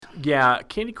Yeah,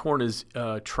 candy corn is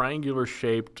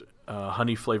triangular-shaped,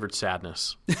 honey-flavored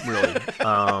sadness, really.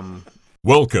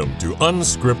 Welcome to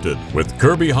Unscripted with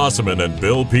Kirby Hasseman and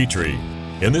Bill Petrie.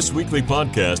 In this weekly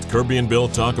podcast, Kirby and Bill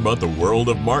talk about the world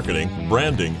of marketing,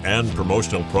 branding, and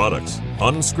promotional products.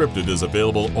 Unscripted is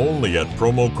available only at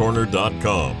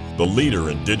promocorner.com, the leader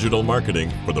in digital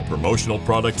marketing for the promotional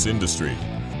products industry.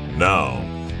 Now,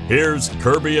 here's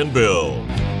Kirby and Bill.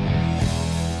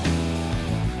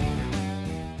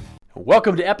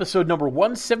 Welcome to episode number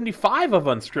 175 of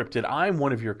Unscripted. I'm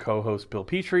one of your co-hosts, Bill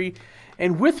Petrie,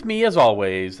 and with me, as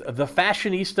always, the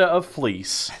fashionista of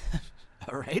fleece.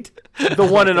 All right. the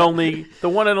one and only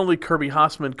Kirby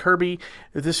Hasseman. Kirby,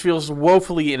 this feels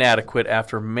woefully inadequate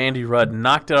after Mandy Rudd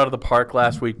knocked it out of the park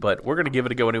last week, but we're going to give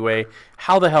it a go anyway.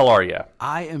 How the hell are you?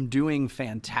 I am doing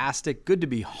fantastic. Good to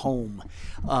be home.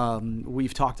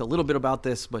 We've talked a little bit about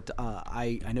this, but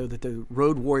I know that the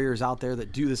road warriors out there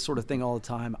that do this sort of thing all the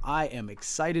time, I am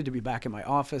excited to be back in my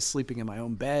office, sleeping in my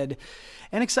own bed,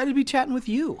 and excited to be chatting with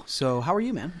you. So how are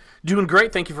you, man? Doing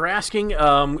great. Thank you for asking.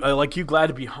 Like you, glad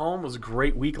to be home. It was a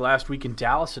great week last week in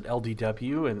Dallas at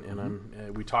LDW,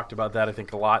 and we talked about that, I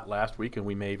think, a lot last week, and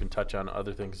we may even touch on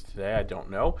other things today. I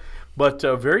don't know. But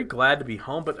very glad to be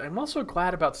home, but I'm also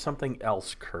glad about something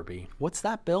else, Kirby. What's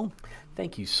that, Bill?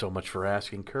 Thank you so much for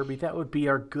asking, Kirby. That would be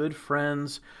our good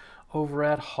friends over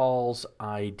at Hall's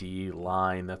ID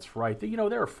Line. That's right. You know,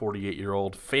 they're a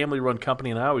 48-year-old family-run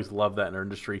company, and I always love that in our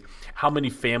industry, how many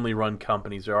family-run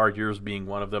companies there are, yours being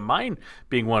one of them, mine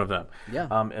being one of them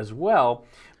as well.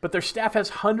 But their staff has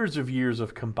hundreds of years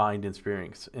of combined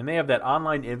experience, and they have that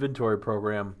online inventory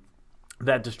program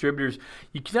that distributors,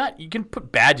 you can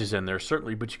put badges in there,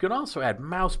 certainly, but you can also add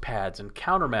mouse pads and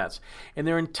counter mats and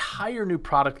their entire new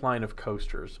product line of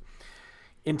coasters.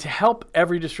 And to help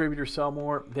every distributor sell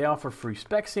more, they offer free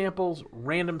spec samples,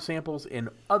 random samples, and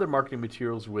other marketing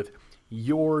materials with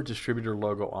your distributor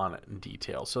logo on it in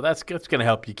detail. So that's going to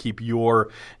help you keep your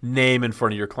name in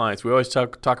front of your clients. We always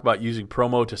talk about using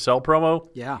promo to sell promo.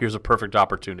 Yeah. Here's a perfect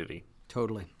opportunity.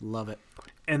 Totally. Love it.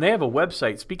 And they have a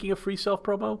website. Speaking of free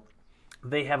self-promo,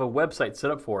 they have a website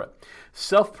set up for it.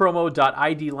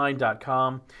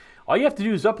 selfpromo.idline.com. All you have to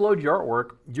do is upload your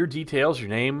artwork, your details, your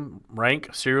name, rank,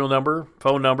 serial number,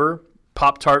 phone number,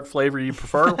 Pop-Tart flavor you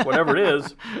prefer, whatever it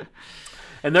is.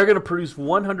 And they're going to produce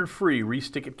 100 free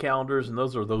Restick-It calendars, and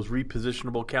those are those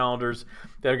repositionable calendars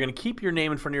that are going to keep your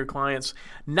name in front of your clients,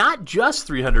 not just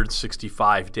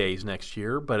 365 days next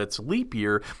year, but it's leap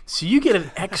year, so you get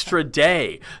an extra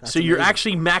day. So you're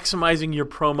actually maximizing your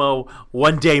promo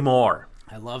one day more.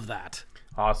 I love that.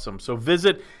 Awesome. So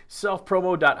visit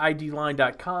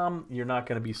selfpromo.idline.com. You're not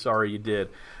going to be sorry you did.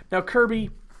 Now,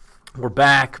 Kirby, we're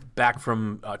back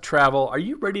from travel. Are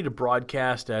you ready to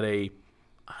broadcast at I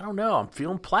don't know, I'm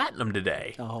feeling platinum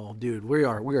today. Oh, dude, we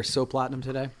are so platinum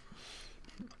today.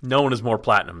 No one is more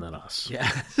platinum than us.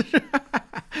 Yeah.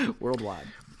 Worldwide.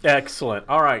 Excellent.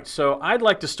 All right, so I'd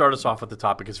like to start us off with the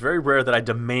topic. It's very rare that I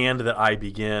demand that I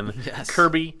begin. Yes.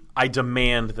 Kirby, I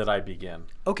demand that I begin.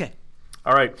 Okay.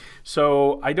 All right,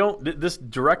 so this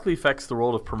directly affects the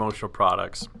role of promotional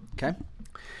products. Okay.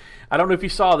 I don't know if you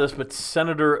saw this, but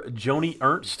Senator Joni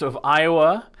Ernst of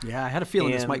Iowa. Yeah, I had a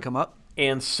feeling this might come up.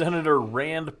 And Senator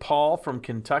Rand Paul from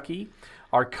Kentucky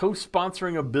are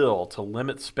co-sponsoring a bill to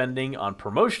limit spending on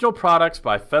promotional products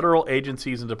by federal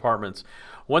agencies and departments.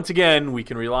 Once again, we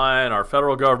can rely on our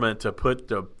federal government to put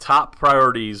the top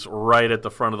priorities right at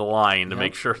the front of the line to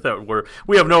make sure that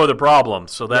we have no other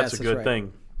problems. So that's a good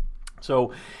thing.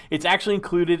 So it's actually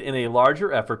included in a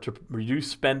larger effort to reduce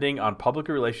spending on public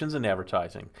relations and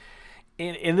advertising.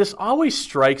 And this always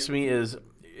strikes me as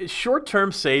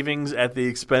short-term savings at the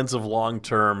expense of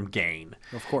long-term gain.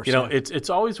 Of course. You know, it's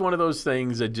always one of those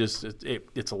things that just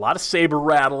it's a lot of saber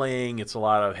rattling. It's a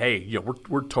lot of, hey, you know,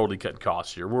 we're totally cutting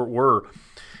costs here.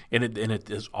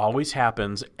 It always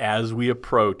happens as we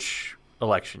approach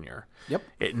election year. Yep.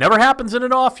 It never happens in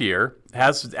an off year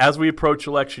as we approach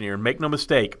election year. And make no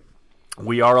mistake,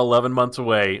 we are 11 months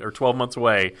away or 12 months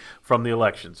away from the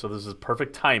election. So this is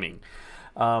perfect timing.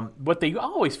 What they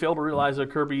always fail to realize, though,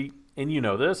 Kirby, and you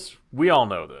know this, we all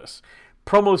know this,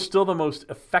 promo is still the most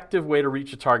effective way to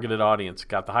reach a targeted audience.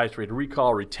 Got the highest rate of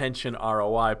recall, retention,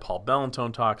 ROI. Paul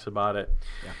Bellantone talks about it.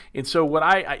 Yeah. And so what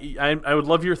I would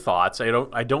love your thoughts.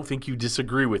 I don't think you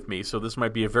disagree with me, so this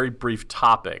might be a very brief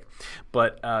topic.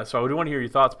 But so I would want to hear your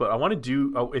thoughts, but I want to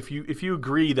do if you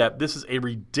agree that this is a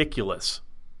ridiculous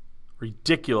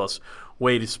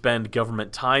way to spend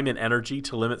government time and energy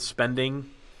to limit spending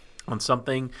on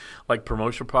something like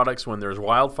promotional products when there's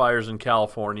wildfires in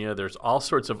California, there's all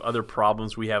sorts of other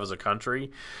problems we have as a country.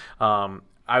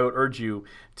 I would urge you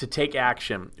to take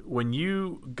action. When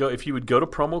you go, if you would go to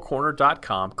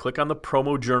promocorner.com, click on the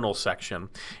promo journal section,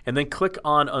 and then click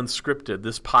on Unscripted,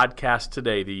 this podcast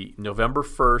today, the November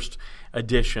 1st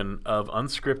edition of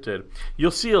Unscripted,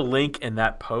 you'll see a link in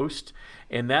that post,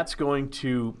 and that's going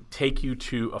to take you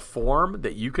to a form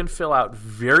that you can fill out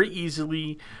very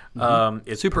easily.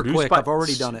 It's super quick. I've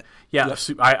already done it. Yeah,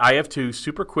 Yep. I have too.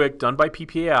 Super quick, done by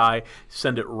PPAI.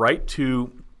 Send it right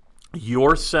to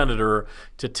your senator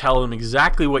to tell them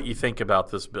exactly what you think about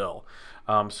this bill.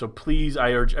 So please,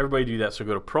 I urge everybody to do that. So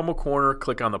go to Promo Corner,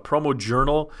 click on the Promo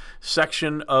Journal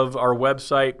section of our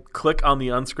website, click on the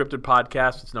Unscripted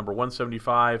podcast. It's number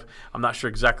 175. I'm not sure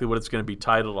exactly what it's going to be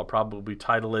titled. I'll probably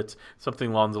title it something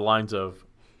along the lines of,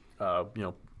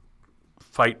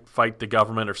 fight the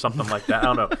government or something like that.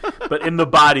 I don't know. But in the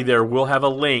body there, we'll have a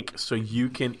link so you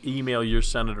can email your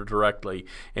senator directly,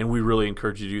 and we really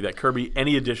encourage you to do that. Kirby,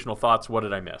 any additional thoughts? What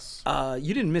did I miss?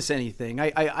 You didn't miss anything.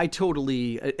 I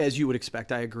totally, as you would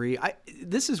expect, I agree.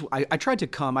 I tried to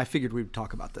come, I figured we would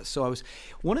talk about this. So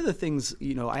one of the things,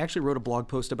 I actually wrote a blog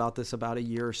post about this about a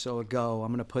year or so ago. I'm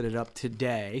going to put it up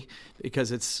today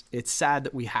because it's sad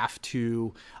that we have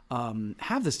to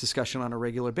have this discussion on a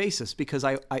regular basis, because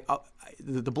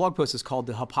the blog post is called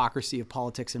 "The Hypocrisy of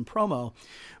Politics and Promo,"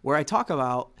 where I talk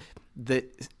about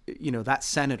that, that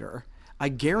senator. I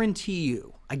guarantee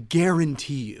you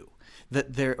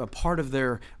that they're a part of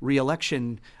their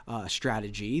reelection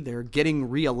strategy. They're getting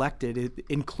reelected. It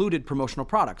included promotional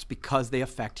products because they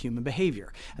affect human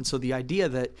behavior. And so the idea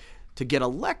that to get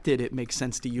elected, it makes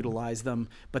sense to utilize them,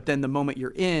 but then the moment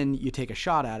you're in, you take a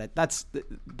shot at it.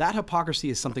 That hypocrisy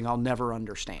is something I'll never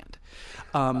understand.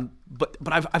 But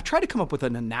I've tried to come up with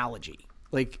an analogy,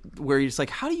 like where you're just like,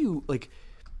 how do you, like,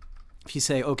 if you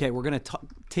say, okay, we're going to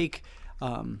take,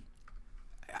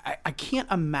 I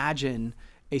can't imagine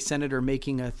a senator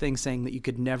making a thing saying that you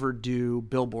could never do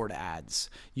billboard ads,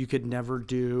 you could never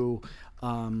do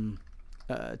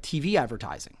TV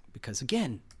advertising, because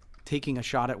again, taking a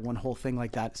shot at one whole thing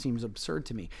like that seems absurd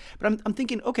to me. But I'm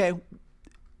thinking, okay,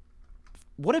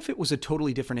 what if it was a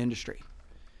totally different industry?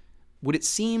 Would it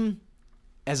seem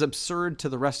as absurd to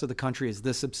the rest of the country as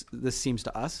this seems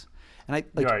to us? And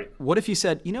Right. What if you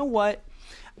said, you know what?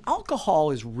 Alcohol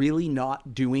is really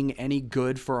not doing any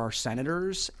good for our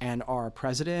senators and our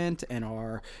president and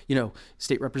our,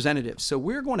 state representatives. So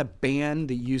we're going to ban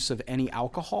the use of any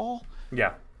alcohol.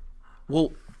 Yeah.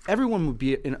 Well, everyone would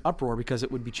be in uproar because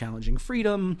it would be challenging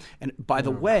freedom. And by the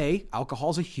way,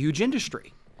 alcohol is a huge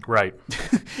industry. Right.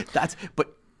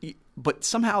 But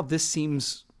somehow this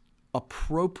seems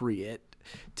appropriate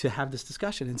to have this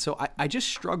discussion. And so I just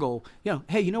struggle,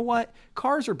 hey, you know what?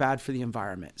 Cars are bad for the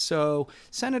environment. So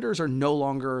senators are no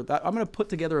longer, I'm going to put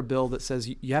together a bill that says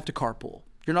you have to carpool.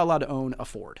 You're not allowed to own a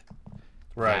Ford.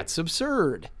 Right. That's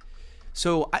absurd.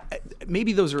 So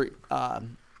maybe those are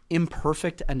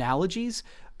imperfect analogies,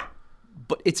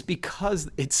 but it's because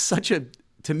it's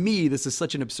to me, this is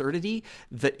such an absurdity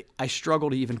that I struggle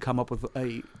to even come up with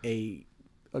a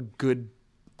good,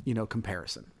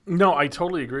 comparison. No, I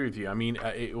totally agree with you. I mean,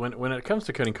 when it comes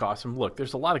to cutting costs, and look,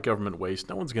 there's a lot of government waste.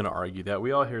 No one's going to argue that.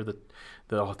 We all hear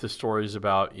the stories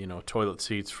about toilet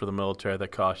seats for the military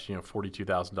that cost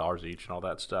 $42,000 each and all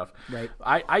that stuff. Right.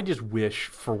 I just wish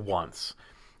for once,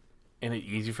 and it's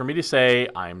easy for me to say,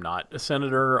 I'm not a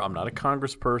senator, I'm not a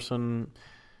congressperson,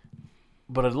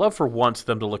 but I'd love for once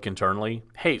them to look internally.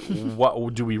 Hey,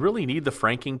 what do we really need the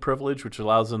franking privilege, which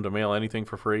allows them to mail anything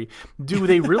for free? Do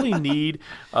they really need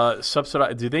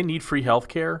subsidized? Do they need free health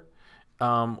care?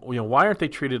 Why aren't they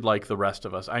treated like the rest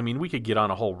of us? I mean, we could get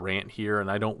on a whole rant here, and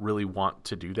I don't really want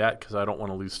to do that because I don't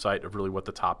want to lose sight of really what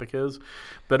the topic is.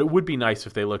 But it would be nice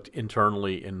if they looked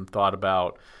internally and thought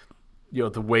about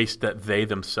the waste that they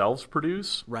themselves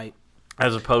produce, Right.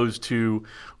 as opposed to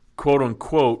quote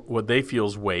unquote what they feel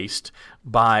is waste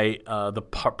by the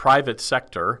private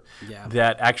sector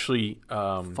that actually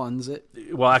funds it.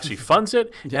 Well, actually funds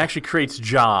it. It actually creates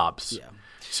jobs. Yeah.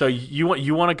 So you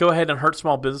want to go ahead and hurt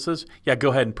small businesses? Yeah,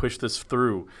 go ahead and push this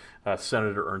through.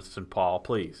 Senator Ernst and Paul,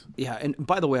 please. Yeah, and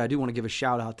by the way, I do want to give a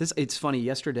shout out. It's funny.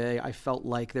 Yesterday, I felt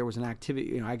like there was an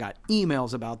activity. I got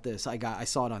emails about this. I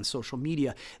saw it on social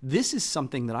media. This is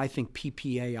something that I think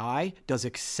PPAI does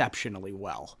exceptionally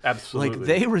well. Absolutely. Like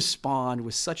they respond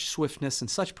with such swiftness and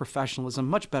such professionalism,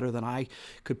 much better than I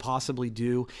could possibly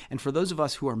do. And for those of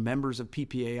us who are members of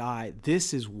PPAI,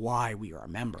 this is why we are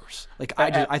members. Like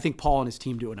I think Paul and his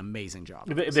team do an amazing job.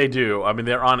 They do. I mean,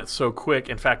 they're on it so quick.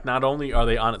 In fact, not only are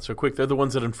they on it so quick, they're the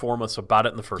ones that inform us about it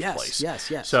in the first place. Yes.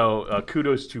 So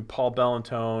kudos to Paul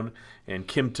Bellantone and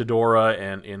Kim Todora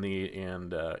and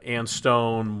Ann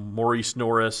Stone, Maurice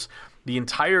Norris. the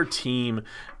entire team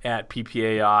at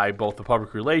PPAI, both the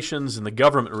public relations and the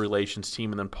government relations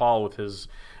team, and then Paul with his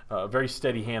very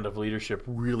steady hand of leadership,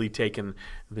 really taking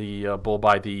the bull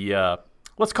by the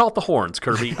let's call it the horns,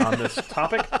 Kirby, on this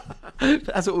topic.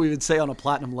 That's what we would say on a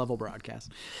platinum level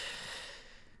broadcast.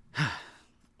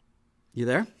 You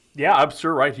there? Yeah, I'm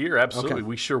sure right here. Absolutely. Okay.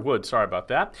 We sure would. Sorry about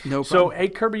that. No So, problem. hey,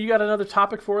 Kirby, you got another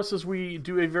topic for us as we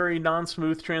do a very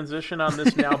non-smooth transition on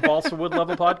this now Balsa Wood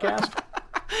level podcast?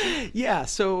 Yeah,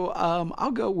 so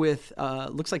I'll go with,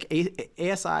 looks like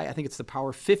ASI, I think it's the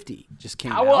Power 50 just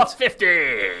came Power out.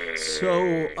 50!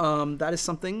 So that is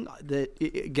something that,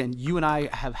 again, you and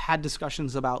I have had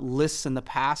discussions about lists in the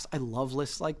past. I love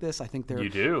lists like this. I think they're You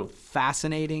do.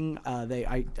 fascinating.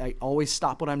 I always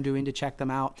stop what I'm doing to check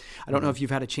them out. I don't know if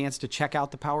you've had a chance to check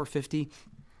out the Power 50.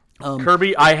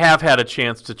 Kirby, I have had a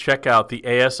chance to check out the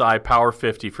ASI Power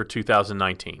 50 for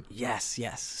 2019. Yes.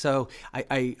 So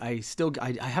I still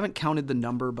haven't counted the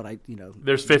number, but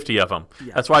There's 50 of them.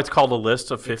 That's why it's called a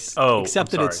list of 50.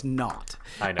 except I'm that it's sorry. not.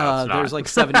 I know, it's not. There's like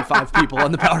 75 people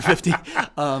on the Power 50,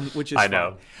 which is I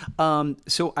know. fun.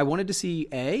 So I wanted to see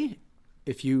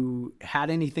if you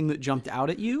had anything that jumped out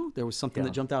at you. There was something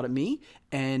that jumped out at me,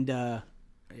 and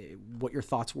what your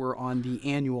thoughts were on the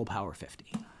annual Power 50.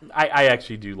 I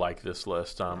actually do like this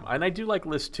list, and I do like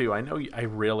lists too. I know I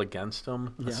rail against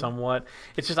them somewhat.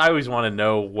 It's just I always want to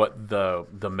know what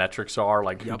the metrics are,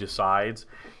 like who decides,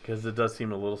 because it does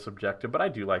seem a little subjective. But I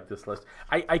do like this list.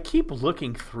 I keep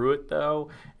looking through it though,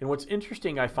 and what's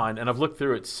interesting I find, and I've looked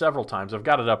through it several times. I've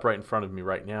got it up right in front of me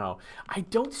right now. I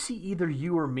don't see either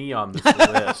you or me on this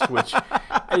list, which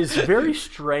is very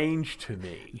strange to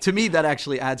me. To me, that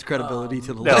actually adds credibility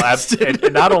to the No, list.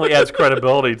 it not only adds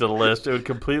credibility to the list,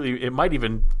 it might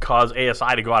even cause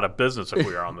ASI to go out of business if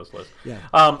we are on this list. Yeah.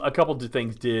 A couple of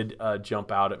things did jump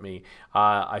out at me.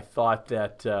 I thought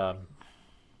that Chuck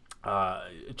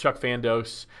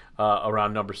Fandos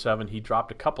around number 7, he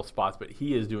dropped a couple spots, but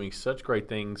he is doing such great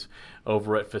things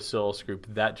over at Facilis Group.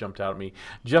 That jumped out at me.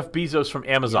 Jeff Bezos from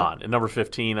Amazon at number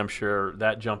 15, I'm sure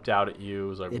that jumped out at you. It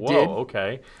was like, whoa, did.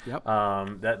 okay. Yep.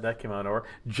 That came out over.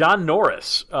 John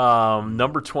Norris,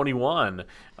 number 21.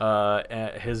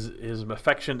 His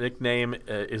affectionate nickname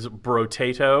is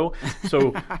Brotato.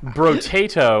 So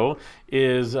Brotato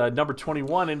is number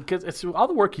 21, and because it's all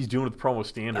the work he's doing with Promo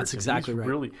Standards. That's exactly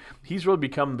right. He's really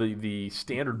become the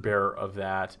standard bearer of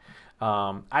that.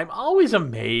 I'm always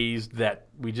amazed that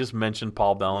we just mentioned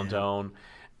Paul Bellantone.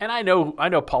 And I know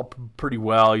Paul pretty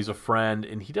well. He's a friend,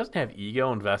 and he doesn't have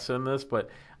ego invested in this, but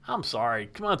I'm sorry.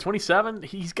 Come on, 27.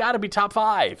 He's got to be top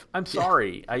 5. I'm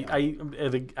sorry.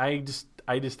 I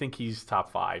just think he's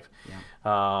top 5.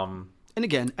 Yeah. And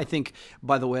again, I think,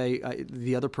 by the way,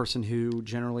 the other person who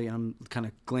generally, I'm kind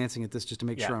of glancing at this just to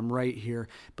make sure I'm right here,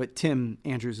 but Tim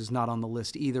Andrews is not on the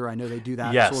list either. I know they do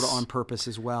that sort of on purpose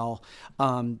as well.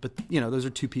 But, those are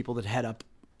two people that head up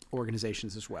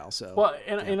organizations as well. So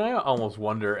and I almost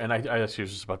wonder, and I actually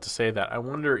was just about to say that, I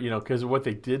wonder, because what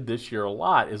they did this year a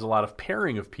lot is a lot of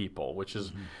pairing of people, which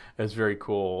is very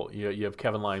cool. You have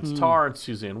Kevin Lyons Tarr and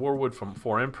Suzanne Warwood from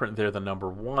 4imprint. They're the number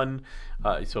 1,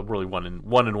 so really 1 and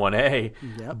 1A.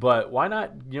 Yep. But why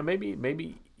not?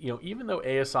 Maybe even though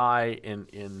ASI and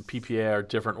PPA are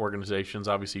different organizations,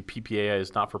 obviously PPA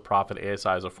is not for profit,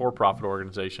 ASI is a for-profit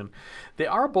organization. They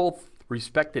are both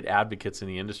respected advocates in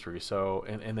the industry. So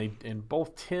and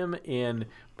both Tim and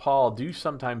Paul do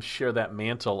sometimes share that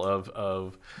mantle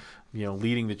of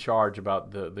leading the charge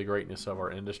about the greatness of our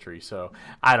industry. So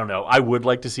I don't know. I would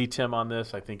like to see Tim on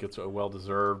this. I think it's well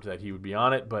deserved that he would be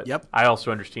on it, but I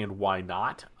also understand why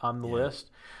not on the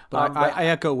list. But I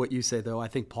echo what you say, though. I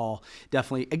think Paul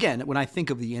definitely, again, when I think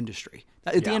of the industry,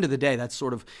 at the end of the day, that's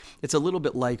it's a little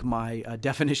bit like my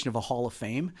definition of a Hall of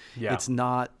Fame. Yeah. It's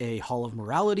not a Hall of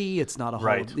Morality. It's not a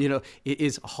Hall of, it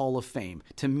is a Hall of Fame.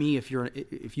 To me, if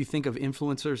you think of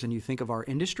influencers and you think of our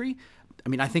industry, I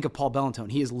mean, I think of Paul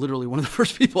Bellantone. He is literally one of the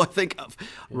first people I think of,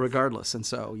 regardless. And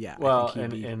so, I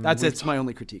think it's my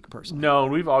only critique personally. No,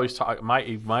 we've always talked,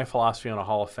 my philosophy on a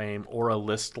Hall of Fame or a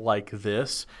list like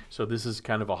this, so this is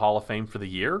kind of a Hall of Fame for the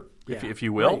year, if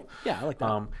you will. Right. Yeah, I like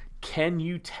that. Can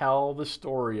you tell the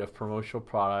story of promotional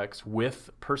products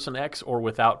with person X or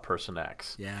without person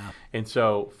X? Yeah. And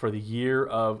so for the year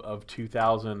of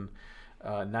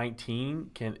 2019,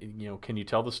 can you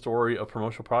tell the story of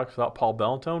promotional products without Paul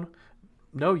Bellantone?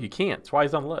 No, you can't. That's why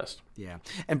he's on the list. Yeah.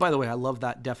 And by the way, I love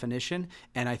that definition.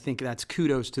 And I think that's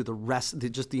kudos to the rest,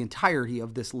 just the entirety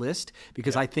of this list,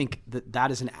 because I think that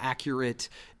is an accurate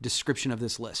description of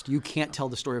this list. You can't tell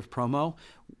the story of promo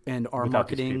and our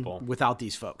marketing without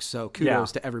these folks. So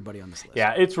kudos to everybody on this list.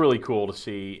 Yeah, it's really cool to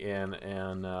see. And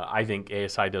I think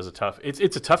ASI does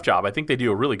it's a tough job. I think they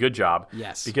do a really good job.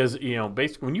 Yes. Because,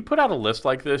 basically when you put out a list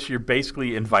like this, you're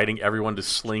basically inviting everyone to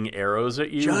sling arrows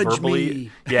at you verbally.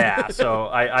 Me. Yeah. So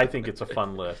I think it's a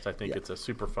fun list. I think it's a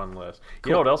super fun list.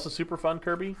 Cool. You know what else is super fun,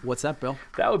 Kirby? What's that, Bill?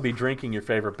 That would be drinking your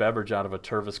favorite beverage out of a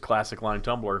Tervis Classic Line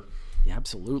tumbler. Yeah,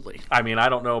 absolutely. I mean, I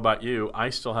don't know about you.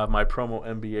 I still have my promo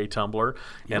MBA tumbler,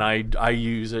 and I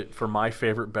use it for my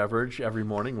favorite beverage every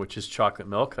morning, which is chocolate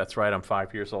milk. That's right, I'm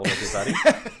 5 years old, everybody.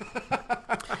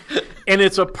 And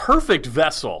it's a perfect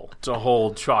vessel to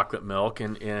hold chocolate milk,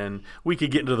 and we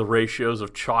could get into the ratios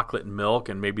of chocolate and milk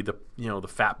and maybe the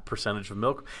fat percentage of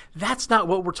milk. That's not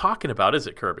what we're talking about, is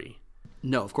it, Kirby?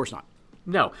 No, of course not.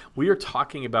 No, we are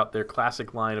talking about their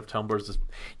classic line of tumblers.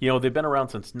 They've been around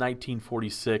since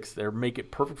 1946. They make it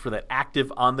perfect for that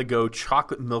active, on-the-go,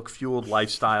 chocolate milk-fueled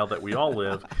lifestyle that we all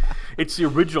live. It's the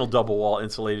original double-wall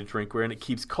insulated drinkware, and it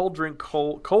keeps cold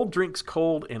drinks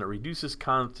cold, and it reduces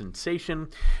condensation.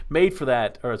 Made for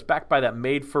that, or it's backed by that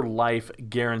made-for-life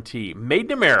guarantee. Made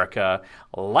in America,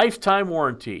 lifetime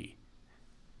warranty,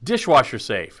 dishwasher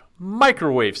safe,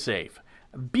 microwave safe,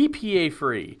 BPA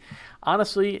free.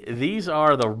 Honestly, these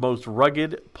are the most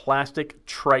rugged plastic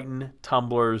Triton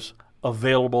tumblers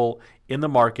available in the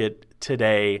market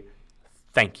today.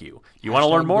 Thank you. You want to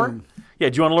learn more? Yeah,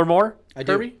 do you want to learn more,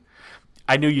 Kirby? Do.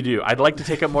 I knew you do. I'd like to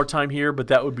take up more time here, but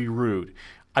that would be rude.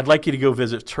 I'd like you to go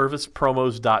visit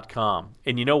tervispromos.com.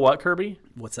 And you know what, Kirby?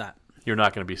 What's that? You're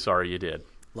not going to be sorry you did.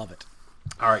 Love it.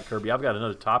 All right, Kirby, I've got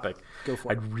another topic Go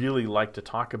for it. I'd really like to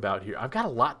talk about here. I've got a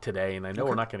lot today, and I know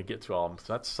we're not going to get to all of them,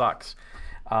 so that sucks.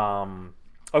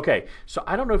 Okay, so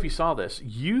I don't know if you saw this.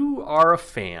 You are a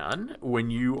fan when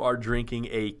you are drinking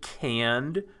a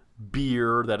canned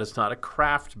beer that is not a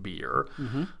craft beer.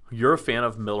 Mm-hmm. You're a fan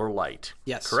of Miller Lite.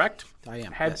 Yes. Correct? I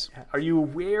am. Yes. Are you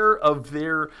aware of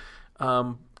their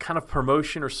kind of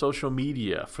promotion or social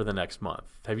media for the next month?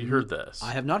 Have you heard this?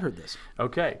 I have not heard this.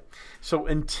 Okay. So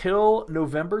until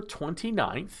November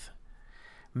 29th,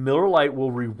 Miller Lite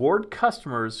will reward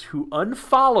customers who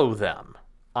unfollow them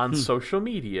on social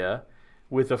media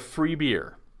with a free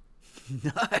beer.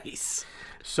 Nice.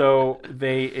 So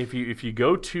if you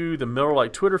go to the Miller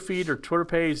Lite Twitter feed or Twitter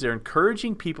page, they're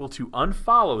encouraging people to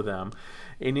unfollow them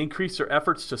and increase their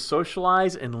efforts to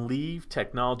socialize and leave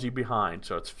technology behind.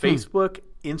 So it's Facebook,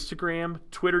 Instagram,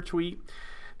 Twitter tweet.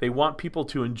 They want people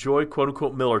to enjoy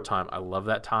quote-unquote Miller time. I love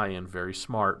that tie-in. Very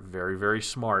smart. Very, very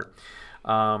smart.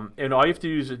 And all you have to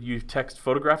do is you text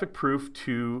photographic proof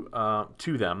to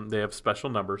them. They have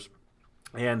special numbers.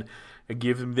 And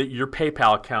give them your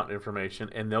PayPal account information,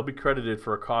 and they'll be credited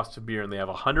for a cost of beer. And they have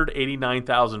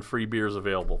 189,000 free beers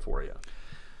available for you.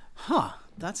 Huh.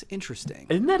 That's interesting.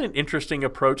 Isn't that an interesting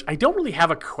approach? I don't really have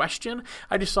a question.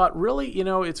 I just thought, really,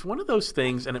 it's one of those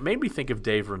things, and it made me think of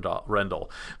Dave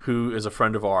Rendell, who is a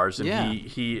friend of ours, and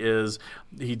he's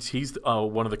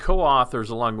one of the co-authors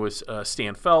along with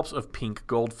Stan Phelps of Pink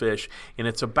Goldfish, and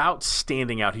it's about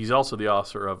standing out. He's also the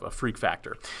author of A Freak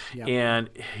Factor, and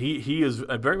he is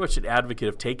very much an advocate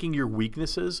of taking your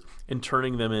weaknesses and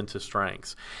turning them into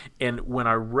strengths. And when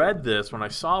I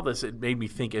saw this, it made me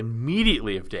think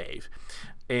immediately of Dave.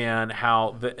 And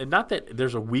how not that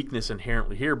there's a weakness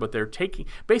inherently here, but they're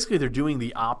doing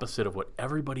the opposite of what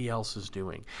everybody else is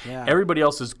doing. Yeah. Everybody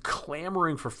else is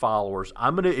clamoring for followers.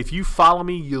 If you follow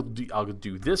me, I'll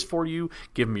do this for you.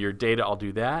 Give me your data, I'll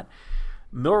do that.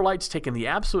 Miller Lite's taking the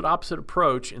absolute opposite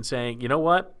approach and saying, you know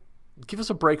what? Give us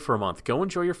a break for a month. Go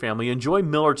enjoy your family. Enjoy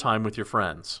Miller time with your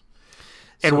friends.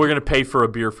 And we're going to pay for a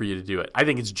beer for you to do it. I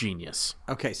think it's genius.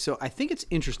 Okay, so I think it's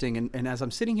interesting, and as I'm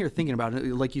sitting here thinking about it,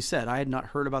 like you said, I had not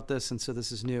heard about this, and so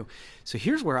this is new. So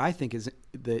here's where I think is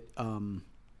that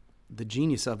the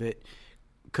genius of it,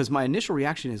 because my initial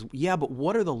reaction is, yeah, but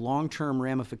what are the long-term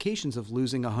ramifications of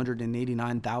losing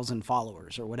 189,000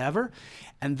 followers or whatever?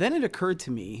 And then it occurred to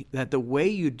me that the way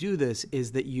you do this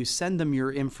is that you send them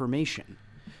your information.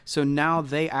 So now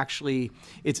they actually,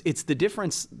 it's the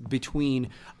difference between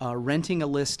renting a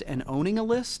list and owning a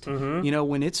list. Mm-hmm.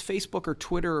 When it's Facebook or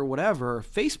Twitter or whatever,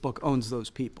 Facebook owns those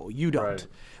people. You don't. Right.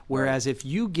 Whereas if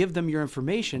you give them your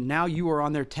information, now you are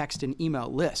on their text and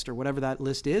email list or whatever that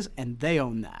list is, and they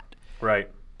own that. Right.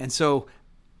 And so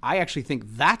I actually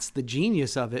think that's the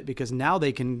genius of it, because now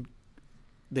they can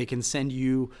send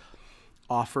you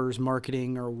offers,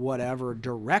 marketing, or whatever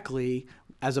directly,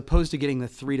 as opposed to getting the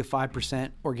 3 to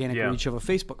 5% organic reach of a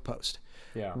Facebook post.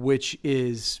 Yeah. which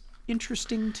is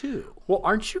interesting too. Well,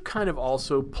 aren't you kind of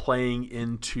also playing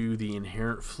into the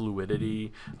inherent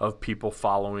fluidity of people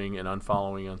following and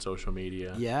unfollowing on social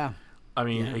media? Yeah. I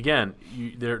mean, again,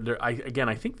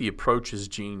 I think the approach is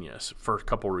genius for a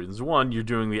couple of reasons. One, you're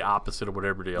doing the opposite of what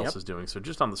everybody else is doing, so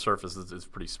just on the surface, it's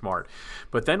pretty smart.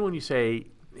 But then when you say,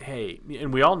 hey,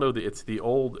 and we all know that it's the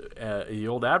old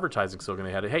advertising slogan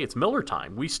they had. Hey, it's Miller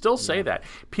time. We still say that.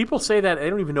 People say that they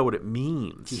don't even know what it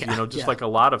means. Yeah, just like a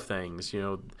lot of things. A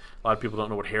lot of people don't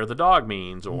know what hair of the dog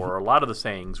means, or a lot of the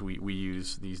sayings we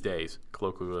use these days,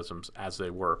 colloquialisms as they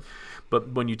were.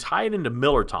 But when you tie it into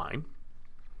Miller time,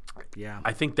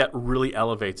 I think that really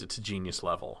elevates it to genius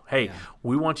level. Hey,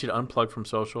 we want you to unplug from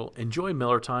social, enjoy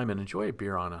Miller time, and enjoy a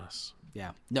beer on us.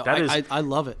 Yeah, no, That I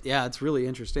love it. Yeah, it's really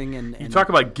interesting. And you talk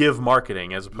about give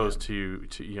marketing as opposed to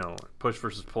push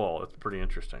versus pull. It's pretty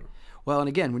interesting. Well, and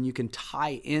again, when you can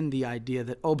tie in the idea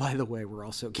that, oh, by the way, we're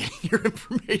also getting your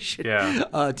information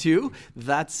too,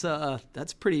 that's a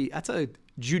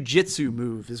jujitsu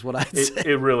move is what I'd say.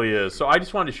 It really is. So I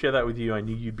just wanted to share that with you. I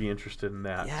knew you'd be interested in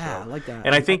that. Yeah, I like that.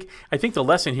 And I think the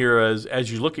lesson here is, as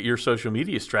you look at your social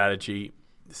media strategy,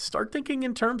 start thinking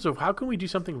in terms of how can we do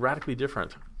something radically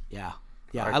different. Yeah,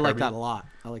 Right, I like Kirby? that a lot.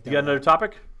 I like that. You got another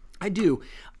topic? I do.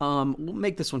 We'll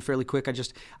make this one fairly quick.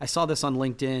 I saw this on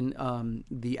LinkedIn,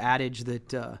 the adage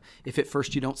that if at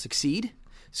first you don't succeed.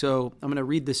 So I'm going to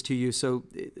read this to you. So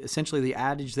essentially the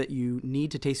adage that you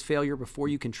need to taste failure before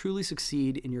you can truly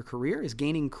succeed in your career is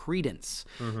gaining credence.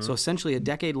 So essentially a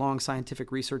decade-long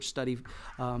scientific research study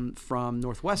from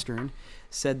Northwestern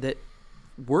said that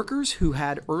workers who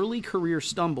had early career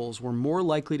stumbles were more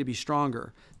likely to be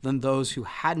stronger than those who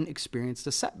hadn't experienced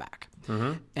a setback.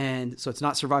 And so it's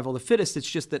not survival of the fittest. It's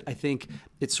just that I think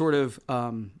it sort of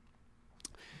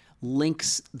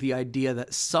links the idea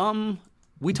that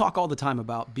we talk all the time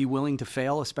about be willing to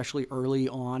fail, especially early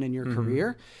on in your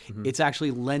career. It's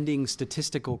actually lending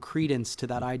statistical credence to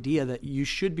that idea that you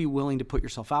should be willing to put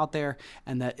yourself out there,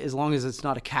 and that as long as it's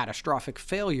not a catastrophic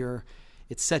failure,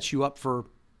 it sets you up for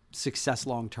success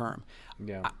long term.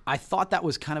 Yeah. I thought that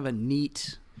was kind of a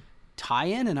neat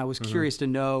tie-in, and I was curious to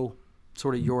know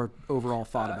sort of your overall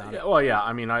thought about it. Well, yeah.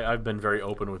 I mean, I've been very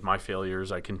open with my failures.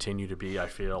 I continue to be. I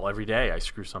feel every day I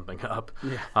screw something up.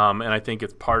 And I think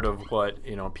it's part of what,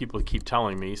 people keep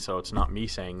telling me. So it's not me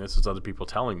saying this. It's other people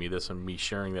telling me this, and me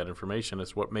sharing that information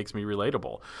is what makes me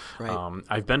relatable. Right.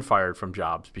 I've been fired from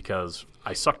jobs because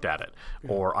I sucked at it,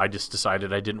 or I just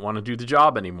decided I didn't want to do the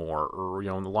job anymore, or,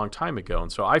 a long time ago.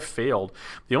 And so I failed.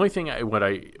 The only thing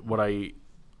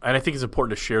and I think it's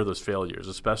important to share those failures,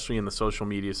 especially in the social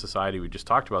media society. We just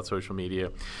talked about social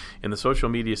media. In the social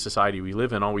media society we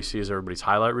live in, all we see is everybody's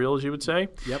highlight reel, as you would say.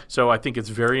 Yep. So I think it's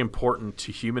very important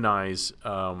to humanize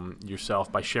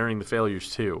yourself by sharing the failures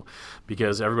too,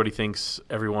 because everybody thinks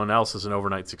everyone else is an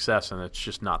overnight success, and it's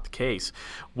just not the case.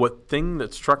 What thing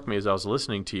that struck me as I was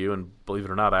listening to you, and believe it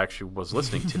or not, I actually was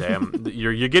listening today.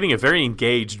 You're getting a very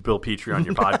engaged Bill Petrie on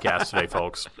your podcast today,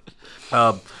 folks.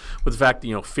 With the fact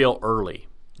that, fail early.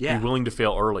 Yeah. Be willing to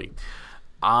fail early.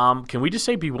 Can we just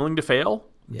say be willing to fail?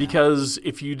 Yeah. Because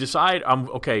if you decide,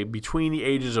 between the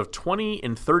ages of 20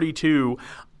 and 32,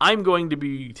 I'm going to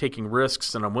be taking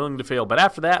risks and I'm willing to fail. But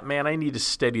after that, man, I need to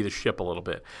steady the ship a little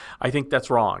bit. I think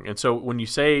that's wrong. And so when you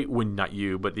say, not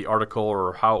you, but the article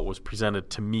or how it was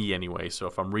presented to me anyway, so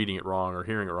if I'm reading it wrong or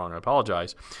hearing it wrong, I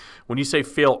apologize. When you say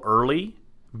fail early,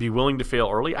 be willing to fail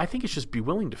early, I think it's just be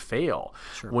willing to fail.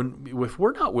 Sure. If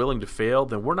we're not willing to fail,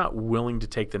 then we're not willing to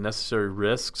take the necessary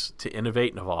risks to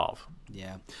innovate and evolve.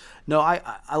 Yeah. No,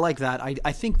 I like that.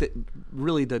 I think that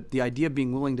really the idea of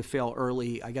being willing to fail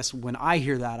early, I guess when I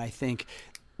hear that, I think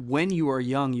when you are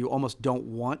young, you almost don't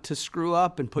want to screw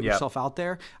up and put yourself out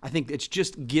there. I think it's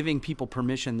just giving people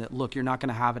permission that, look, you're not going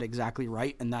to have it exactly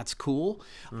right, and that's cool.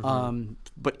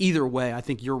 But either way, I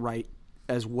think you're right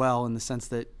as well, in the sense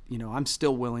that, I'm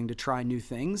still willing to try new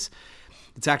things.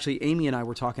 It's actually, Amy and I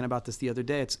were talking about this the other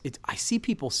day. I see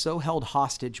people so held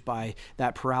hostage by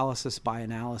that paralysis by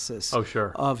analysis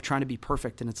of trying to be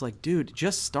perfect. And it's like, dude,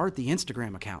 just start the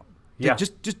Instagram account. Yeah.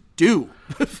 Just do.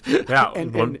 Yeah.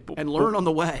 and learn on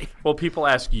the way. Well, people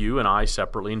ask you and I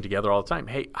separately and together all the time,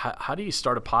 hey, how do you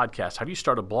start a podcast? How do you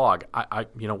start a blog?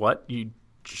 You know what? You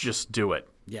just do it.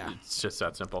 Yeah. It's just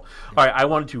that simple. All right, I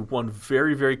want to do one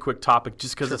very, very quick topic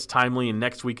just because it's timely, and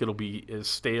next week it'll be as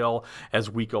stale as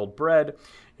week-old bread,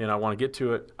 and I want to get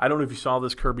to it. I don't know if you saw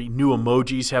this, Kirby. New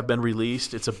emojis have been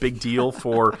released. It's a big deal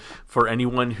for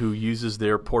anyone who uses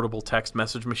their portable text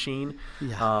message machine.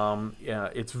 Yeah.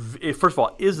 First of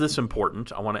all, is this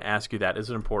important? I want to ask you that. Is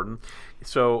it important?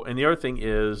 So, and the other thing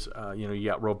is, you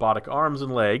got robotic arms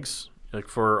and legs. like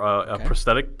for a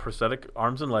prosthetic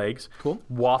arms and legs. Cool.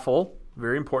 Waffle,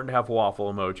 very important to have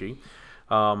waffle emoji.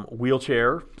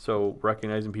 Wheelchair, so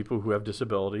recognizing people who have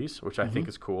disabilities, which I think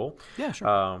is cool. Yeah,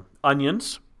 sure.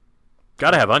 Onions,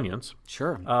 got to have onions.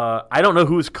 Sure. I don't know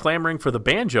who's clamoring for the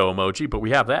banjo emoji, but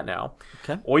we have that now.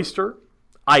 Okay. Oyster,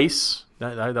 ice,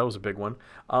 that was a big one.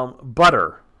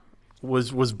 Butter,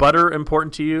 was butter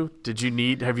important to you?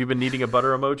 Have you been needing a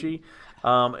butter emoji?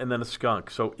 And then a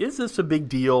skunk. So is this a big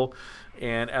deal?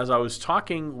 And as I was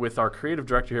talking with our creative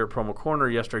director here at Promo Corner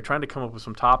yesterday, trying to come up with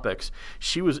some topics,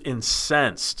 she was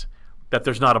incensed that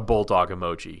there's not a bulldog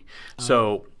emoji.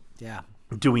 So yeah.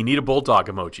 Do we need a bulldog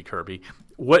emoji, Kirby?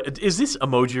 What is this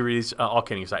emoji release? All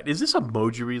kidding aside, is this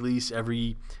emoji release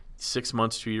every 6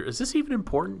 months to a year? Is this even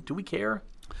important? Do we care?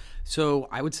 So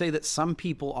I would say that some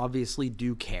people obviously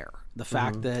do care. The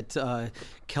fact that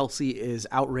Kelsey is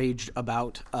outraged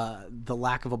about the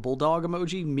lack of a bulldog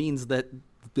emoji means that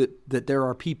there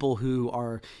are people who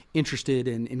are interested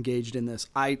and engaged in this.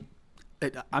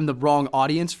 I'm the wrong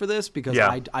audience for this because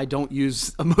I don't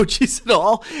use emojis at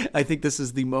all. I think this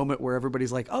is the moment where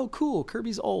everybody's like, oh, cool,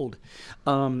 Kirby's old.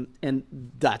 And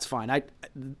that's fine.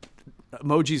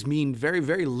 Emojis mean very,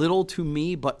 very little to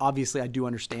me, but obviously I do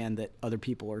understand that other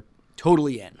people are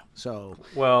totally in. So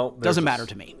it doesn't matter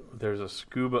to me. There's a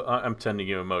scuba. I'm sending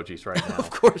you emojis right now. Of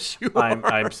course you are.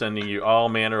 I'm sending you all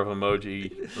manner of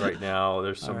emoji right now.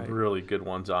 There's some really good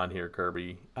ones on here,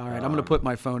 Kirby. All right, I'm going to put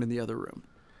my phone in the other room.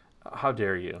 How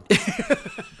dare you?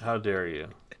 How dare you?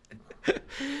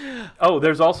 Oh,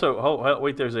 there's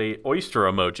also there's a oyster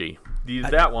emoji. Use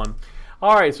that one.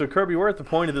 All right, so Kirby, we're at the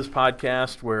point of this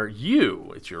podcast where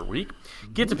it's your week,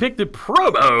 get to pick the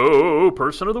promo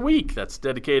person of the week. That's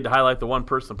dedicated to highlight the one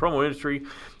person in the promo industry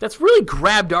that's really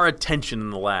grabbed our attention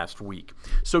in the last week.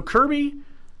 So Kirby,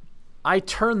 I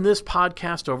turn this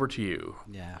podcast over to you.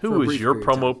 Yeah. Who is your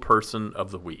promo person of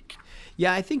the week?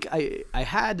 Yeah, I think I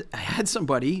had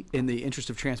somebody in the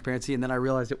interest of transparency, and then I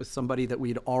realized it was somebody that we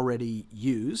had already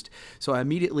used. So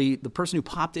the person who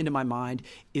popped into my mind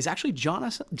is actually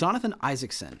Jonathan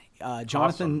Isaacson.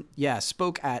 Jonathan, awesome.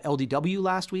 Spoke at LDW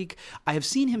last week. I have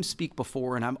seen him speak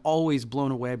before, and I'm always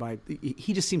blown away by.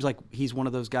 He just seems like he's one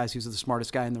of those guys who's the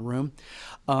smartest guy in the room.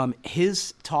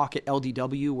 His talk at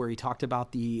LDW, where he talked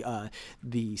about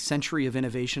the century of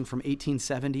innovation from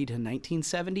 1870 to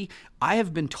 1970, I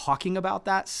have been talking about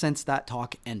that since that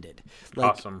talk ended.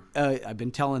 Awesome. I've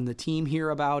been telling the team here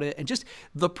about it, and just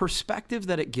the perspective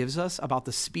that it gives us about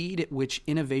the speed at which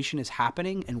innovation is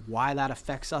happening and why that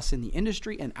affects us in the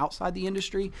industry and outside the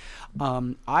industry.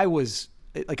 I was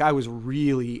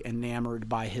really enamored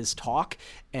by his talk,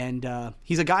 and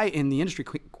he's a guy in the industry,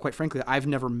 quite frankly, I've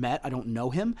never met. I don't know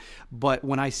him, but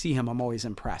when I see him, I'm always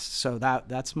impressed. So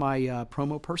that's my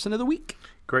promo person of the week.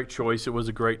 Great choice. It was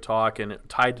a great talk, and it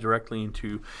tied directly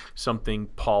into something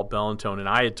Paul Bellantone and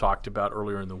I had talked about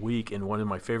earlier in the week in one of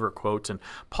my favorite quotes. And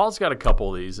Paul's got a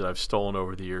couple of these that I've stolen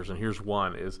over the years, and here's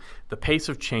one: is the pace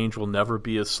of change will never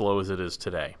be as slow as it is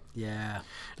today. Yeah.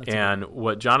 And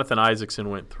what Jonathan Isaacson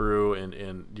went through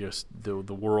and just the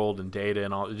world and data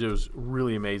and all, it was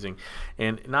really amazing.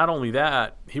 And not only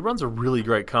that, he runs a really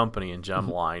great company in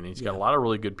Gemline, and he's got a lot of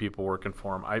really good people working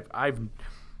for him.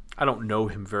 I don't know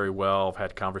him very well. I've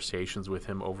had conversations with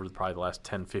him over probably the last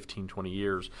 10, 15, 20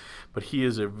 years. But he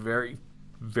is a very,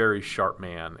 very sharp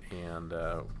man, and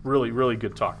really, really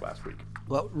good talk last week.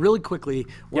 Well, really quickly,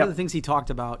 one of the things he talked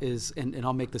about is, and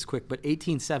I'll make this quick, but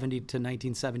 1870 to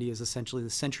 1970 is essentially the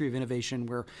century of innovation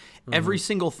where every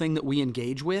single thing that we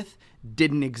engage with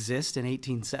didn't exist in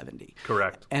 1870.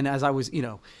 Correct. And as I was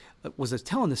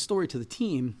telling this story to the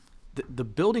team, the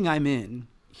building I'm in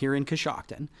here in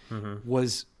Coshocton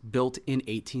was built in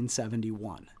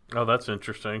 1871. Oh, that's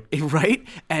interesting. Right?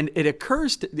 And it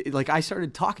occurs to, I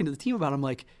started talking to the team about it. I'm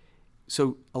like,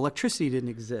 so electricity didn't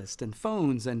exist and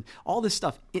phones and all this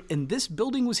stuff. And this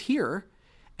building was here,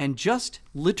 and just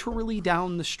literally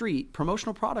down the street,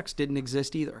 promotional products didn't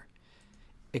exist either,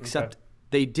 except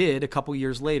they did a couple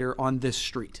years later on this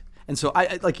street. And so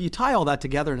you tie all that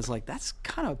together, and it's like, that's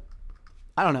kind of,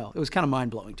 I don't know. It was kind of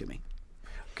mind blowing to me.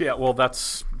 Yeah, well,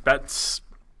 that's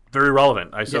very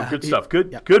relevant. Good stuff.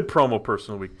 Good promo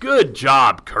person of the week. Good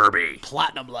job, Kirby.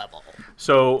 Platinum level.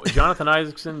 So, Jonathan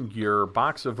Isaacson, your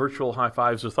box of virtual high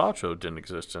fives of Thought Show didn't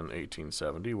exist in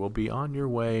 1870. Will be on your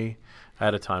way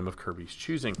at a time of Kirby's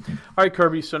choosing. All right,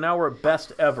 Kirby. So now we're at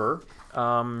best ever.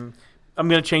 I'm going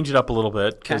to change it up a little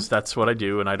bit because that's what I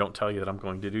do, and I don't tell you that I'm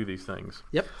going to do these things.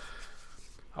 Yep.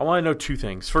 I want to know two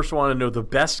things. First, I want to know the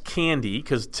best candy,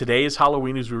 because today is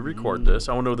Halloween as we record this.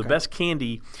 I want to know the best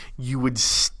candy you would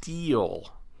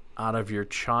steal out of your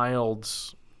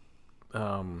child's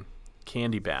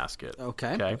candy basket.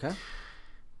 Okay.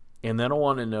 And then I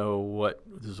want to know what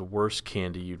is the worst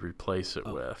candy you'd replace it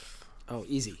with. Oh,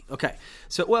 easy. Okay.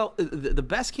 So, well, the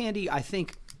best candy, I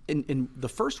think, in the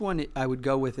first one I would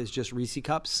go with is just Reese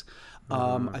Cups.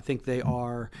 I think they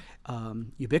are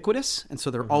ubiquitous, and so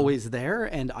they're always there,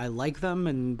 and I like them,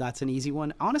 and that's an easy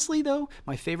one. Honestly, though,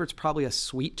 my favorite's probably a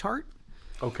Sweet Tart.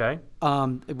 Okay.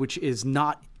 Which is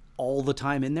not all the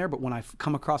time in there, but when I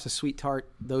come across a Sweet Tart,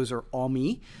 those are all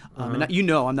me. And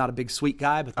I'm not a big sweet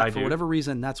guy, but for whatever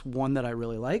reason, that's one that I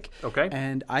really like. Okay.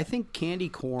 And I think candy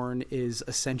corn is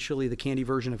essentially the candy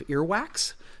version of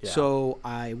earwax, so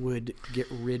I would get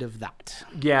rid of that.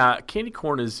 Yeah, candy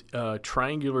corn is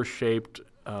triangular shaped,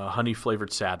 honey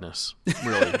flavored sadness,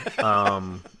 really.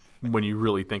 When you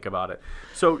really think about it.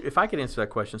 So if I could answer that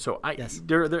question, it's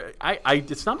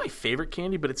not my favorite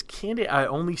candy, but it's candy I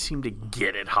only seem to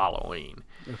get at Halloween.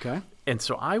 Okay. And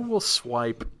so I will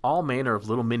swipe all manner of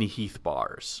little mini Heath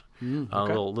bars,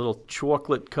 little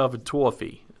chocolate covered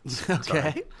toffee.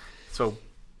 Okay. So,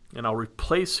 and I'll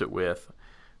replace it with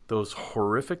those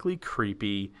horrifically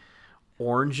creepy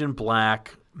orange and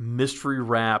black mystery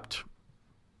wrapped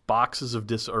boxes of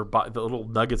the little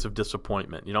nuggets of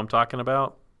disappointment. You know what I'm talking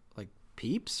about?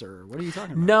 Peeps, or what are you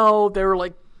talking about? No, they were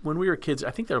like, when we were kids,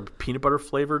 I think they were peanut butter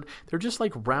flavored. They're just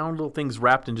like round little things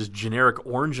wrapped in just generic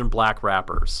orange and black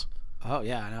wrappers. Oh,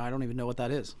 yeah. No, I don't even know what that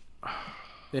is.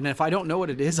 And if I don't know what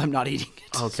it is, I'm not eating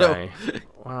it. Okay.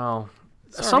 Well,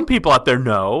 some people out there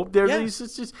know. They're like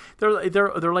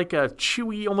a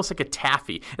chewy, almost like a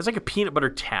taffy. It's like a peanut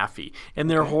butter taffy, and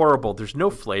they're horrible. There's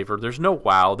no flavor. There's no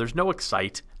wow. There's no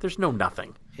excite. There's no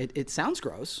nothing. It sounds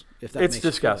gross. If that it's makes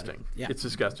disgusting. Yeah. It's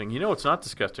disgusting. You know it's not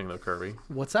disgusting though, Kirby.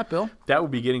 What's that, Bill? That would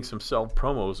be getting some self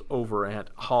promos over at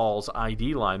Hall's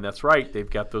ID Line. That's right. They've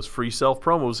got those free self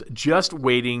promos just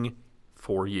waiting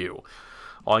for you.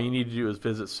 All you need to do is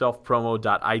visit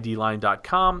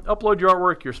selfpromo.idline.com, upload your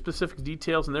artwork, your specific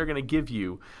details, and they're going to give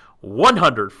you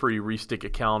 100 free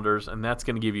Restick-It calendars, and that's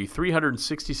going to give you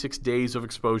 366 days of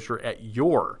exposure at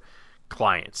your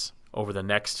clients over the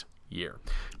next year.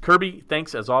 Kirby,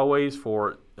 thanks as always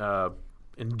for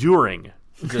enduring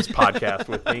this podcast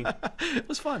with me. It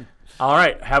was fun. All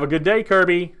right. Have a good day,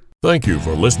 Kirby. Thank you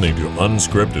for listening to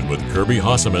Unscripted with Kirby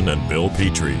Hasseman and Bill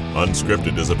Petrie.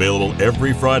 Unscripted is available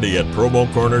every Friday at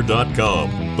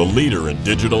promocorner.com, the leader in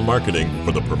digital marketing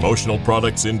for the promotional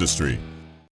products industry.